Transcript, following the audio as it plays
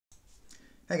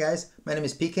Hi guys, my name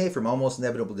is PK from Almost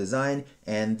Inevitable Design,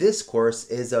 and this course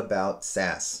is about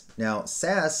SASS. Now,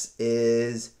 SASS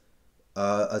is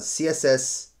a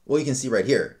CSS, well, you can see right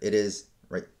here. It is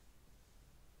right.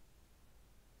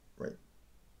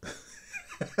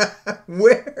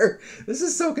 Where? This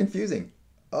is so confusing.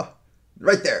 Oh,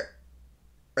 right there.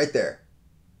 Right there.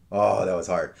 Oh, that was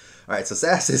hard. All right, so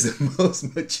SASS is the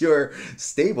most mature,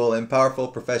 stable, and powerful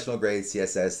professional grade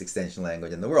CSS extension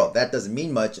language in the world. That doesn't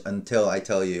mean much until I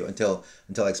tell you, until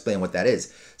I explain what that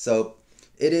is. So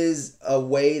it is a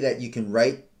way that you can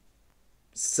write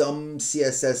some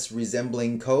CSS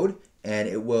resembling code, and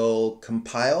it will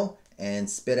compile and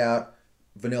spit out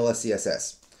vanilla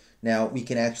CSS. Now we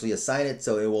can actually assign it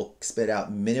so it will spit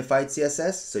out minified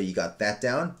CSS. So you got that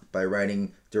down by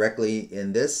writing directly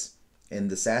in this. In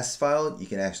the SASS file, you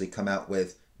can actually come out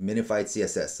with minified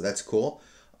CSS. So that's cool.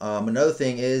 Another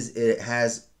thing is it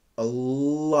has a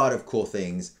lot of cool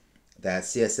things that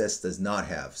CSS does not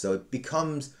have. So it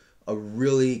becomes a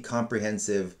really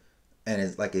comprehensive and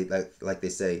it's like they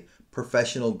say,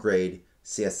 professional grade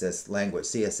CSS language,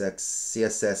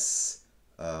 CSS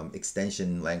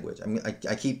extension language. I mean,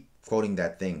 I keep quoting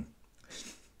that thing.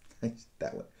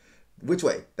 That way. Which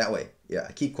way? That way. Yeah,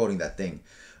 I keep quoting that thing.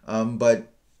 But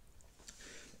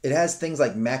it has things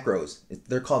like macros.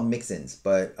 They're called mix-ins,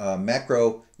 but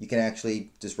macro, you can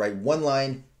actually just write one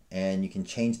line and you can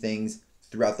change things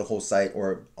throughout the whole site,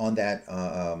 or on that,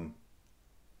 on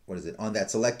that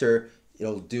selector,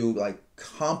 it'll do like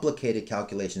complicated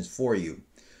calculations for you.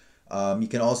 You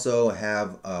can also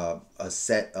have a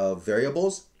set of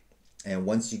variables, and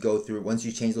once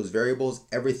you change those variables,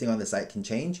 everything on the site can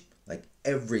change, like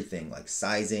everything, like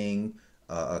sizing,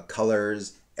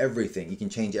 colors, everything. You can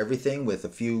change everything with a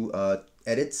few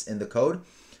edits in the code.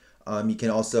 You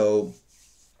can also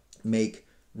make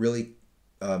you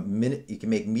can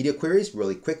make media queries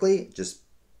really quickly. Just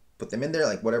put them in there,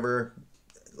 like whatever,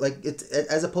 like it's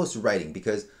as opposed to writing,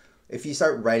 because if you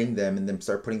start writing them and then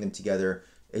start putting them together,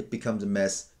 it becomes a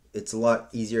mess. It's a lot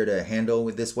easier to handle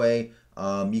with this way.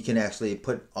 You can actually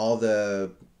put all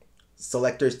the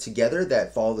selectors together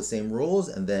that follow the same rules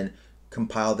and then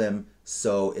compile them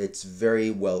so it's very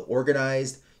well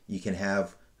organized. You can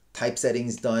have type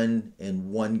settings done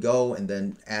in one go and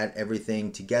then add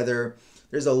everything together.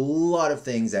 There's a lot of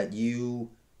things that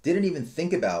you didn't even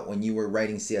think about when you were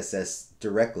writing CSS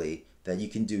directly that you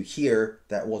can do here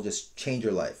that will just change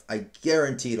your life. I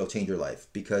guarantee it'll change your life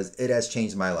because it has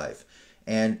changed my life.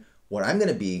 And what I'm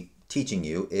going to be teaching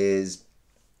you is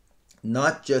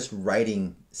not just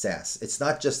writing SASS. It's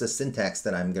not just the syntax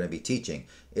that I'm going to be teaching.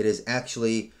 It is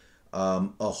actually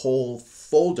a whole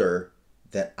folder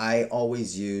that I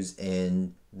always use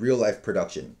in real life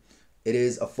production. It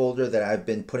is a folder that I've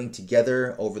been putting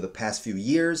together over the past few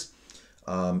years.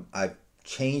 I've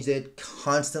changed it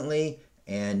constantly,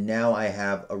 and now I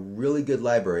have a really good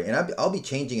library, and I'll be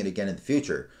changing it again in the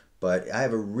future, but I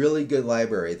have a really good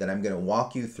library that I'm going to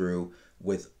walk you through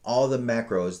with all the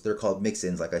macros. They're called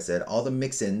mix-ins, like I said, all the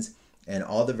mix-ins and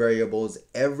all the variables,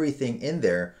 everything in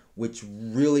there, which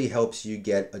really helps you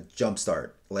get a jump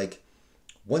start. Like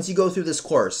once you go through this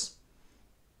course,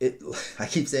 I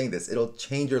keep saying this, it'll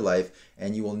change your life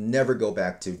and you will never go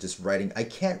back to just writing. I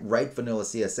can't write vanilla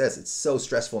CSS. It's so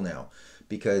stressful now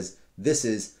because this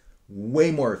is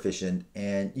way more efficient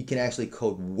and you can actually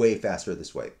code way faster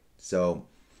this way. So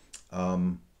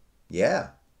yeah,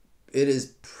 it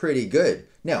is pretty good.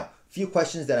 Now, a few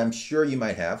questions that I'm sure you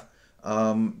might have.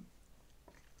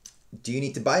 Do you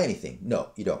need to buy anything?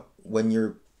 No, you don't. When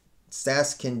your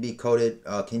SASS can be coded,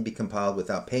 can be compiled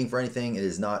without paying for anything. It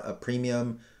is not a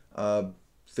premium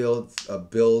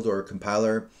build or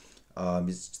compiler.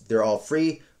 They're all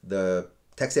free. The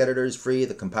text editor is free.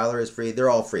 The compiler is free. They're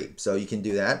all free. So you can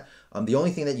do that. The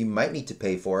only thing that you might need to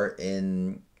pay for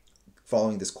in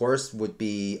following this course would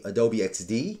be Adobe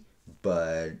XD,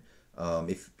 but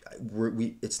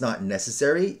it's not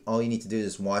necessary. All you need to do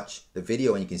is watch the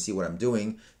video and you can see what I'm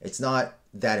doing. It's not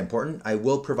that important. I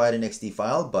will provide an XD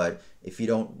file, but if you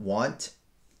don't want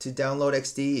to download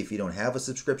XD, if you don't have a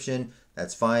subscription,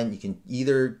 that's fine. You can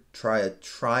either try a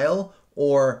trial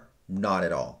or not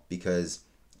at all, because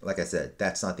like I said,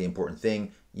 that's not the important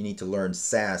thing. You need to learn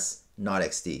SASS, not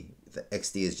XD. The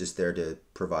XD is just there to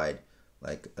provide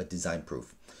like a design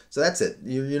proof. So that's it.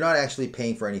 You're not actually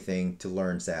paying for anything to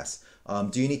learn SASS.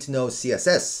 Do you need to know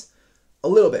CSS? A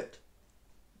little bit.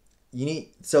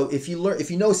 So if you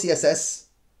know CSS,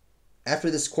 after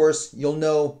this course, you'll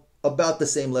know about the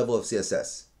same level of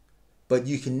CSS. But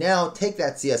you can now take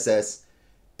that CSS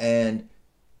and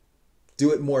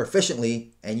do it more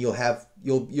efficiently, and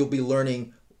you'll be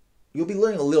learning you'll be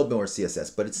learning a little bit more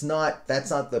CSS, but that's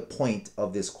not the point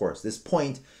of this course. This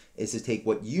point is to take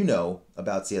what you know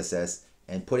about CSS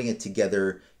and putting it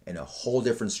together in a whole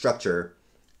different structure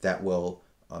that will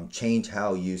change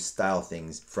how you style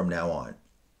things from now on.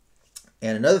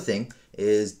 And another thing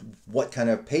is, what kind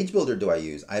of page builder do I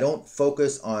use? I don't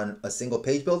focus on a single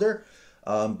page builder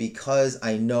because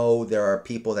I know there are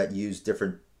people that use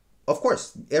different. Of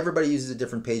course, everybody uses a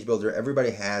different page builder.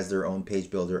 Everybody has their own page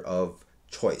builder of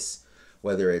choice,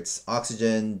 whether it's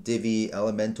Oxygen, Divi,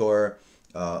 Elementor,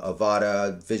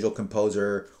 Avada, Visual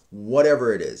Composer,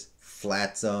 whatever it is,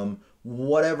 Flatsum,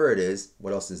 whatever it is.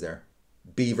 What else is there?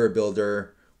 Beaver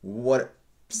Builder, what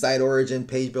Site Origin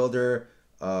page builder.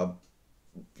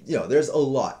 There's a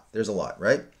lot. There's a lot,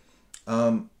 right?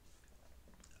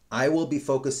 I will be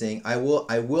focusing. I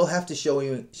will have to show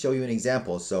you an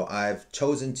example. So I've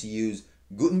chosen to use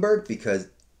Gutenberg because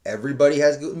everybody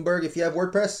has Gutenberg. If you have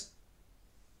WordPress,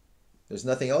 there's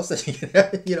nothing else that you can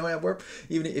have. You don't have WordPress,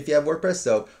 even if you have WordPress.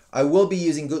 So I will be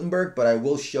using Gutenberg, but I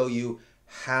will show you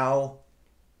how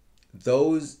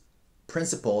those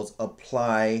principles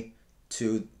apply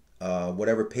to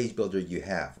whatever page builder you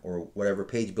have or whatever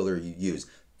page builder you use.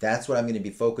 That's what I'm going to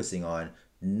be focusing on,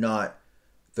 not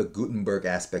the Gutenberg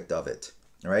aspect of it.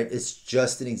 All right, it's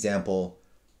just an example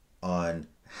on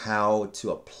how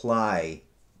to apply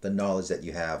the knowledge that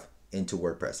you have into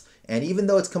WordPress. And even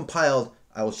though it's compiled,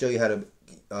 I will show you how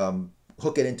to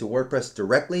hook it into WordPress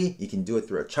directly. You can do it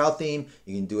through a child theme,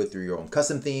 you can do it through your own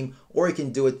custom theme, or you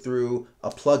can do it through a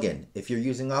plugin. If you're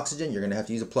using Oxygen, you're going to have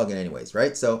to use a plugin anyways,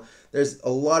 right? So there's a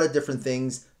lot of different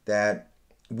things that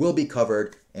will be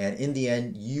covered, and in the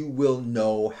end, you will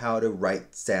know how to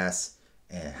write SASS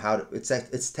and how to,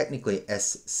 it's technically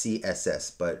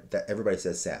SCSS, but everybody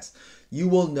says SASS. You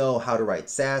will know how to write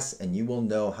SASS, and you will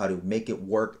know how to make it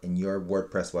work in your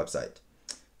WordPress website,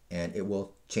 and it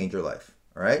will change your life.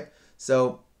 All right,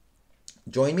 so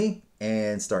join me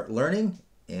and start learning,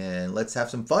 and let's have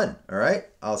some fun. All right,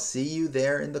 I'll see you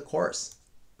there in the course.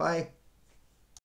 Bye.